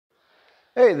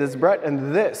Hey, this is Brett,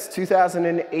 and this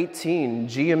 2018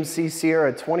 GMC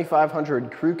Sierra 2500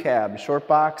 Crew Cab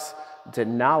Shortbox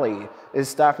Denali is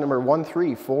stock number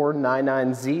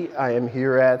 13499Z. I am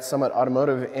here at Summit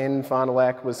Automotive in Fond du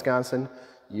Lac, Wisconsin,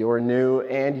 your new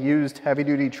and used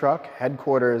heavy-duty truck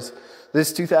headquarters.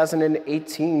 This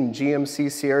 2018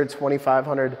 GMC Sierra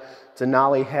 2500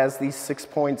 Denali has the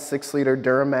 6.6-liter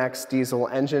Duramax diesel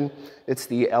engine. It's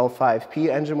the L5P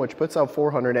engine, which puts out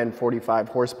 445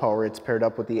 horsepower. It's paired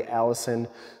up with the Allison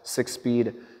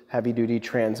 6-speed heavy-duty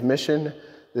transmission.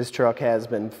 This truck has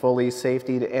been fully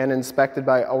safetied and inspected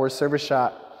by our service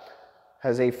shop.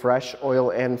 Has a fresh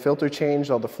oil and filter change.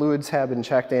 All the fluids have been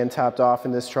checked and topped off,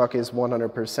 and this truck is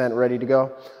 100% ready to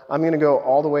go. I'm gonna go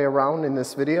all the way around in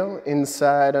this video,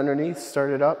 inside, underneath, start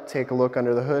it up, take a look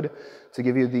under the hood to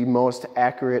give you the most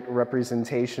accurate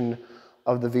representation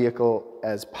of the vehicle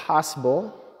as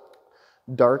possible.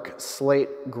 Dark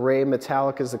slate gray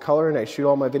metallic is the color, and I shoot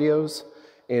all my videos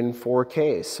in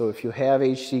 4K. So if you have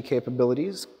HD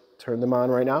capabilities, turn them on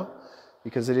right now,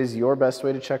 because it is your best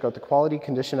way to check out the quality,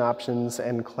 condition options,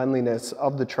 and cleanliness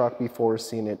of the truck before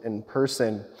seeing it in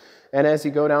person. And as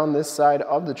you go down this side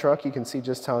of the truck, you can see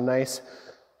just how nice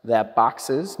that box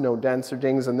is. No dents or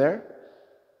dings in there.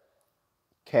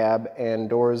 Cab and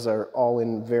doors are all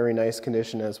in very nice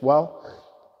condition as well.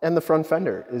 And the front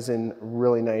fender is in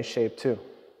really nice shape too.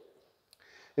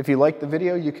 If you like the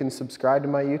video, you can subscribe to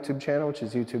my YouTube channel, which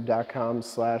is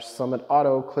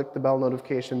youtube.com/summitauto. Click the bell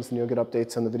notifications and you'll get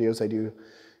updates on the videos I do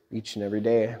each and every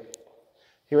day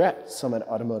here at Summit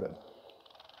Automotive.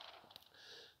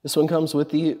 This one comes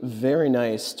with the very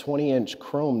nice 20-inch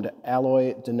chromed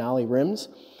alloy Denali rims.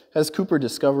 Has Cooper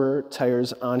Discoverer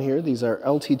tires on here. These are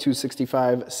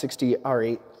LT265 60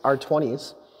 R8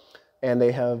 R20s, and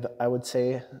they have, I would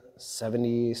say,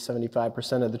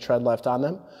 70–75% of the tread left on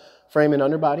them. Frame and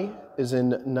underbody is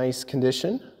in nice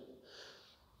condition.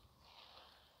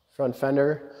 Front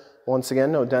fender, once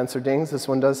again, no dents or dings. This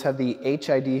one does have the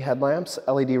HID headlamps,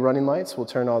 LED running lights. We'll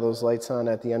turn all those lights on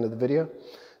at the end of the video.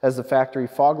 Has the factory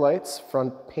fog lights,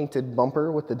 front painted bumper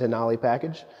with the Denali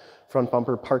package, front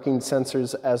bumper parking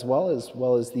sensors as well as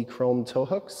the chrome tow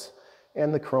hooks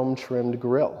and the chrome trimmed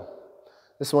grille.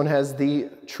 This one has the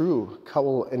true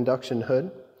Cowl induction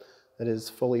hood that is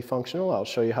fully functional. I'll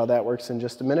show you how that works in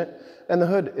just a minute. And the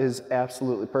hood is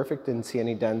absolutely perfect. Didn't see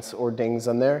any dents or dings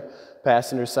on there.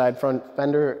 Passenger side front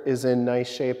fender is in nice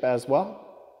shape as well.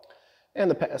 And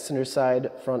the passenger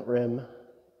side front rim,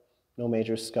 no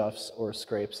major scuffs or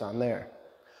scrapes on there.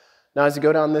 Now as you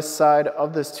go down this side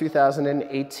of this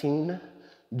 2018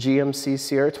 GMC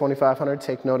Sierra 2500,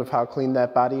 take note of how clean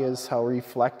that body is, how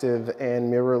reflective and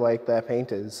mirror-like that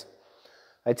paint is.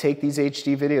 I take these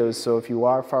HD videos, so if you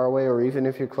are far away or even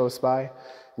if you're close by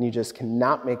and you just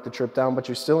cannot make the trip down, but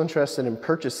you're still interested in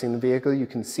purchasing the vehicle, you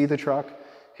can see the truck,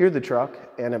 hear the truck,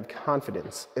 and have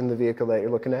confidence in the vehicle that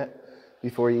you're looking at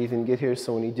before you even get here.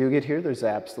 So when you do get here, there's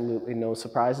absolutely no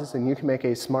surprises, and you can make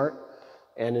a smart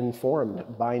and informed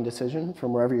buying decision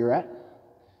from wherever you're at.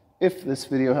 If this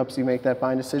video helps you make that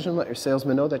buying decision, let your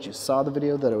salesman know that you saw the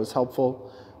video, that it was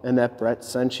helpful, and that Brett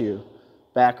sent you.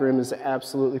 Back rim is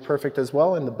absolutely perfect as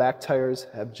well, and the back tires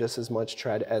have just as much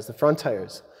tread as the front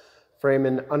tires. Frame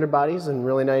and underbody's in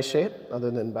really nice shape,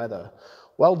 other than by the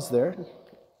welds there. A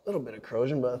little bit of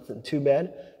corrosion, but nothing too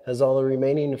bad. Has all the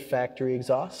remaining factory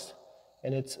exhaust,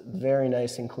 and it's very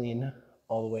nice and clean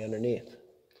all the way underneath.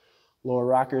 Lower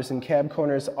rockers and cab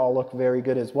corners all look very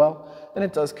good as well, and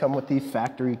it does come with the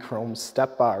factory chrome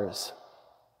step bars.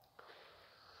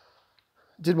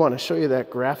 Did want to show you that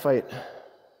graphite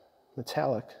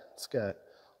metallic. It's got a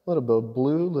little bit of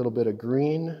blue, a little bit of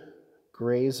green,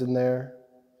 grays in there,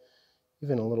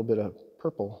 even a little bit of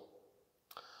purple.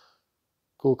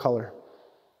 Cool color.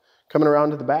 Coming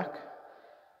around to the back,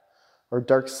 or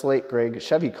dark slate gray,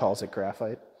 Chevy calls it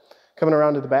graphite. Coming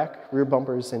around to the back, rear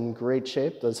bumper is in great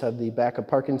shape. Does have the backup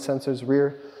parking sensors,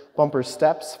 rear bumper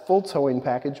steps, full towing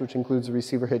package, which includes a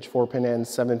receiver hitch, 4-pin and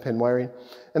 7-pin wiring.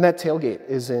 And that tailgate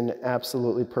is in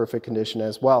absolutely perfect condition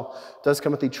as well. Does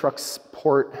come with the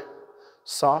Truxport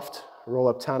soft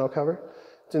roll-up tonneau cover.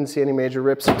 Didn't see any major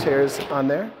rips or tears on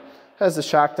there. Has the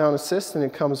shock down assist, and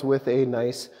it comes with a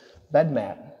nice bed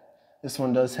mat. This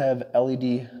one does have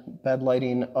LED bed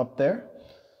lighting up there.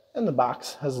 And the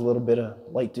box has a little bit of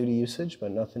light duty usage,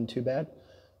 but nothing too bad.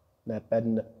 That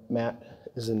bed mat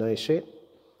is in nice shape.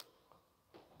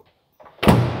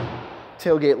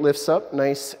 Tailgate lifts up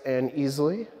nice and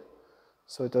easily.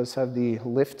 So it does have the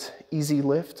easy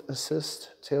lift assist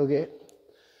tailgate.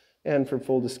 And for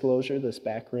full disclosure, this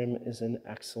back rim is in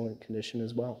excellent condition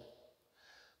as well.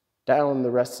 Down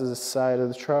the rest of the side of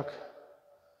the truck,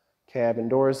 Cab and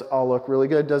doors all look really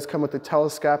good. It does come with the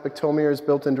telescopic tow mirrors,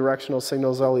 built-in directional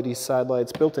signals, LED side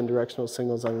lights, built-in directional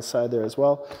signals on the side there as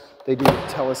well. They do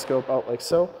telescope out like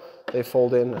so. They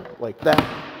fold in like that.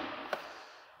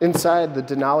 Inside, the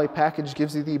Denali package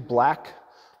gives you the black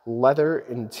leather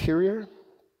interior.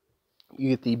 You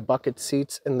get the bucket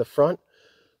seats in the front.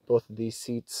 Both of these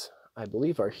seats, I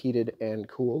believe, are heated and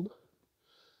cooled.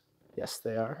 Yes,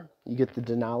 they are. You get the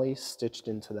Denali stitched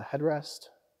into the headrest.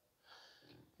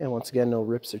 And once again, no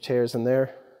rips or tears in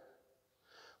there.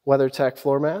 WeatherTech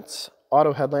floor mats,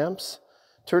 auto headlamps,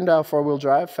 turn down four-wheel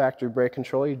drive, factory brake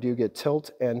control. You do get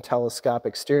tilt and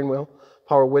telescopic steering wheel,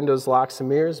 power windows, locks and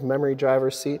mirrors, memory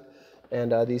driver's seat,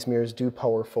 and these mirrors do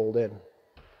power fold in.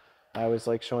 I always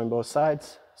like showing both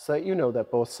sides so that you know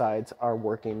that both sides are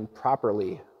working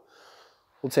properly.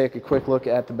 We'll take a quick look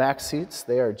at the back seats.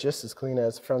 They are just as clean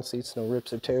as the front seats, no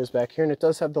rips or tears back here. And it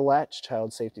does have the Latch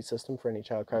child safety system for any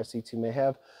child car seats you may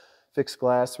have. Fixed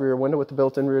glass rear window with the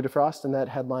built-in rear defrost, and that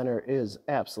headliner is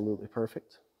absolutely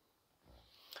perfect.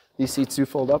 These seats do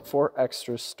fold up for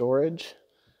extra storage.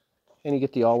 And you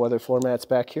get the all-weather floor mats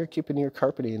back here, keeping your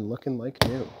carpeting looking like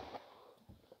new.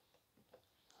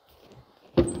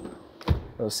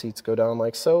 Those seats go down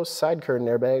like so. Side curtain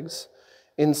airbags.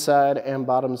 Inside and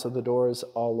bottoms of the doors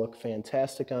all look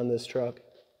fantastic on this truck.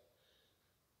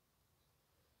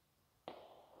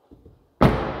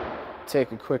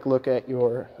 Take a quick look at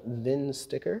your VIN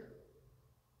sticker,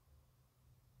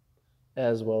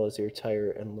 as well as your tire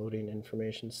and loading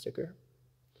information sticker.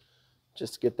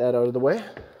 Just to get that out of the way.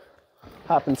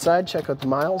 Hop inside, check out the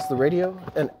miles, the radio,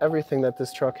 and everything that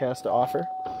this truck has to offer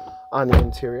on the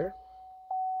interior.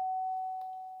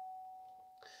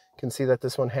 Can see that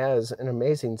this one has an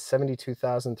amazing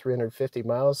 72,350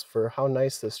 miles for how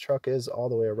nice this truck is all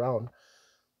the way around.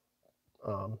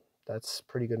 That's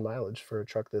pretty good mileage for a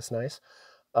truck this nice.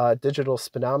 Digital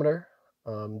speedometer,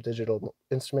 digital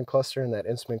instrument cluster, and that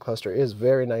instrument cluster is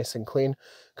very nice and clean.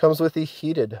 Comes with the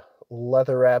heated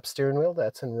leather wrap steering wheel.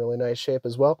 That's in really nice shape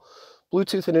as well.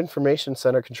 Bluetooth and information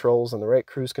center controls on the right,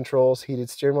 cruise controls, heated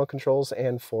steering wheel controls,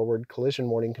 and forward collision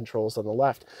warning controls on the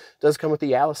left. It does come with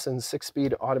the Allison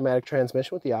 6-speed automatic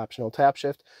transmission with the optional tap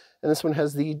shift. And this one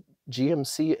has the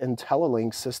GMC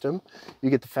IntelliLink system. You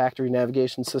get the factory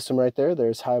navigation system right there.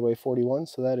 There's Highway 41,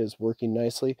 so that is working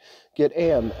nicely. Get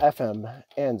AM, FM,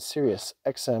 and Sirius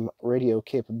XM radio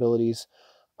capabilities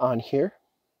on here.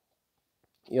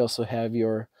 You also have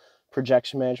your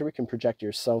projection manager. We can project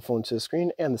your cell phone to the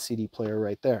screen and the CD player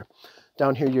right there.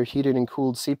 Down here, your heated and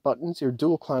cooled seat buttons, your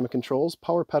dual climate controls,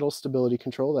 power pedal stability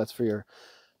control. That's for your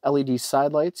LED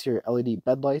side lights, your LED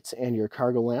bed lights, and your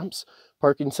cargo lamps.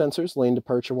 Parking sensors, lane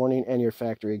departure warning, and your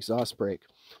factory exhaust brake.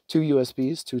 2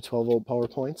 USBs, 2 12-volt power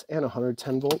points, and a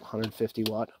 110-volt,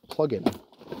 150-watt plug-in.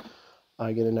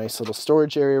 I get a nice little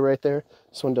storage area right there.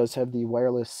 This one does have the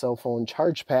wireless cell phone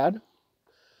charge pad.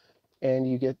 And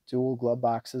you get dual glove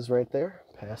boxes right there.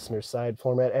 Passenger side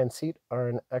floor mat and seat are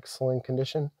in excellent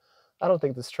condition. I don't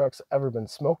think this truck's ever been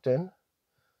smoked in.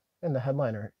 And the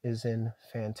headliner is in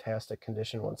fantastic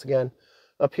condition once again.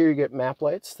 Up here you get map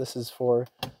lights. This is for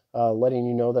letting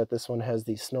you know that this one has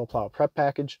the snowplow prep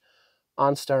package,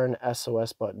 OnStar and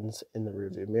SOS buttons in the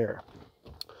rearview mirror.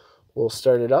 We'll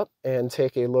start it up and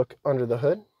take a look under the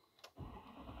hood.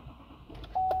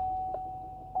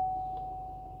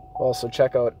 Also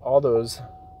check out all those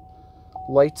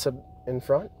lights up in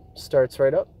front. Starts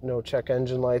right up, no check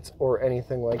engine lights or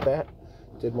anything like that.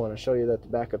 Did want to show you that the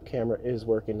backup camera is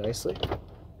working nicely.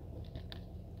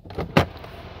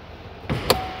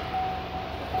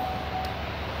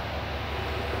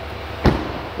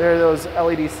 There are those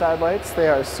LED side lights. They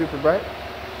are super bright.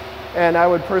 And I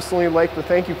would personally like to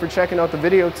thank you for checking out the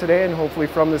video today, and hopefully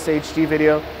from this HD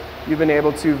video you've been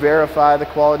able to verify the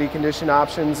quality, condition,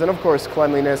 options, and of course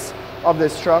cleanliness of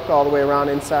this truck all the way around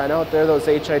inside and out. There are those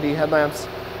HID headlamps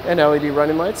and LED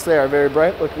running lights. They are very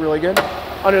bright, look really good.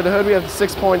 Under the hood we have the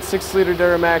 6.6 liter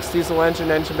Duramax diesel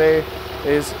engine. Engine bay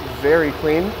is very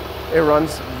clean. It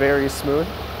runs very smooth.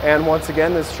 And once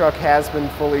again, this truck has been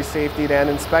fully safetied and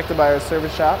inspected by our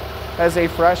service shop. Has a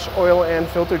fresh oil and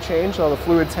filter change. All the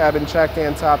fluids have been checked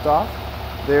and topped off.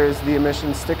 There's the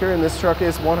emissions sticker, and this truck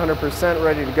is 100%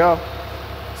 ready to go.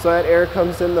 So that air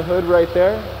comes in the hood right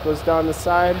there, goes down the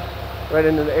side, right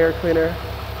into the air cleaner.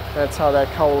 That's how that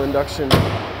Cowl induction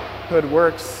hood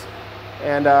works.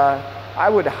 And I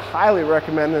would highly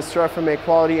recommend this truck from a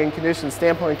quality and condition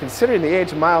standpoint, considering the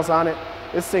age of miles on it.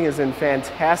 This thing is in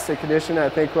fantastic condition. I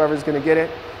think whoever's gonna get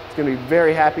it is gonna be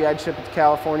very happy. I'd ship it to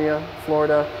California,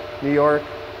 Florida, New York,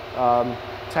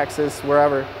 Texas,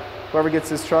 wherever. Whoever gets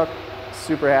this truck,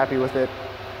 super happy with it.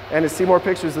 And to see more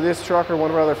pictures of this truck or one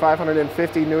of our other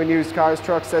 550 new and used cars,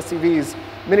 trucks, SUVs,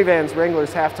 minivans,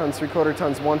 Wranglers, half tons, 3/4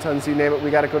 tons, 1 tons, you name it, we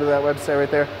got to go to that website right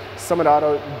there,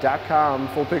 summitauto.com.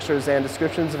 Full pictures and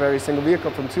descriptions of every single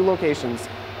vehicle from 2 locations,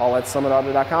 all at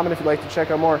summitauto.com. And if you'd like to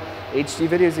check out more HD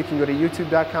videos, you can go to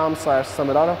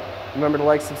youtube.com/summitauto. Remember to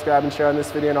like, subscribe, and share on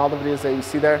this video and all the videos that you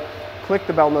see there. Click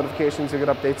the bell notifications, you'll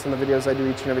get updates on the videos I do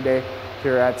each and every day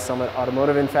here at Summit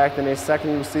Automotive. In fact, in a second,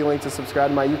 you will see a link to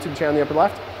subscribe to my YouTube channel in the upper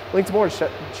left. Link to more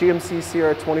GMC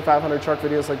Sierra 2500 truck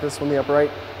videos like this one in the upper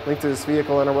right. Link to this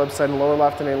vehicle on our website in the lower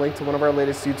left, and a link to one of our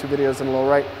latest YouTube videos in the lower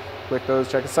right. Click those,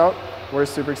 check us out. We're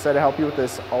super excited to help you with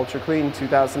this ultra clean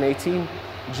 2018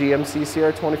 GMC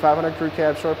Sierra 2500 Crew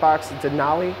Cab Short Box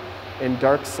Denali in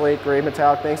dark slate gray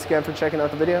metallic. Thanks again for checking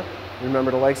out the video.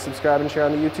 Remember to like, subscribe, and share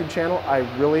on the YouTube channel. I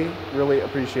really, really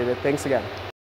appreciate it. Thanks again.